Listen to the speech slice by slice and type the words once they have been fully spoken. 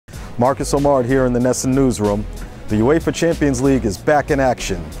Marcus Omard here in the Nesson newsroom. The UEFA Champions League is back in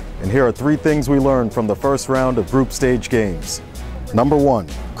action, and here are 3 things we learned from the first round of group stage games. Number 1,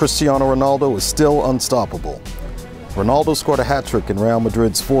 Cristiano Ronaldo is still unstoppable. Ronaldo scored a hat-trick in Real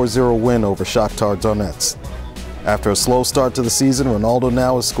Madrid's 4-0 win over Shakhtar Donetsk. After a slow start to the season, Ronaldo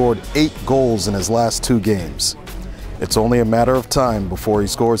now has scored 8 goals in his last 2 games. It's only a matter of time before he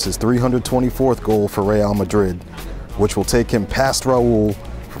scores his 324th goal for Real Madrid, which will take him past Raul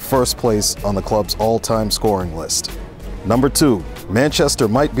for first place on the club's all-time scoring list. Number 2, Manchester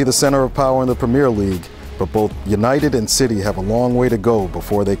might be the center of power in the Premier League, but both United and City have a long way to go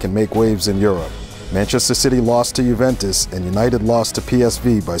before they can make waves in Europe. Manchester City lost to Juventus and United lost to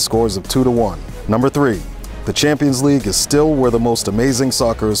PSV by scores of 2-1. Number 3, the Champions League is still where the most amazing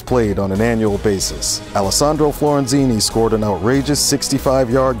soccer is played on an annual basis. Alessandro Florenzi scored an outrageous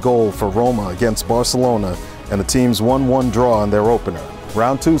 65-yard goal for Roma against Barcelona, and the team's 1-1 draw in their opener.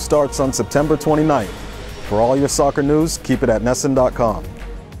 Round 2 starts on September 29th. For all your soccer news, keep it at Nesson.com.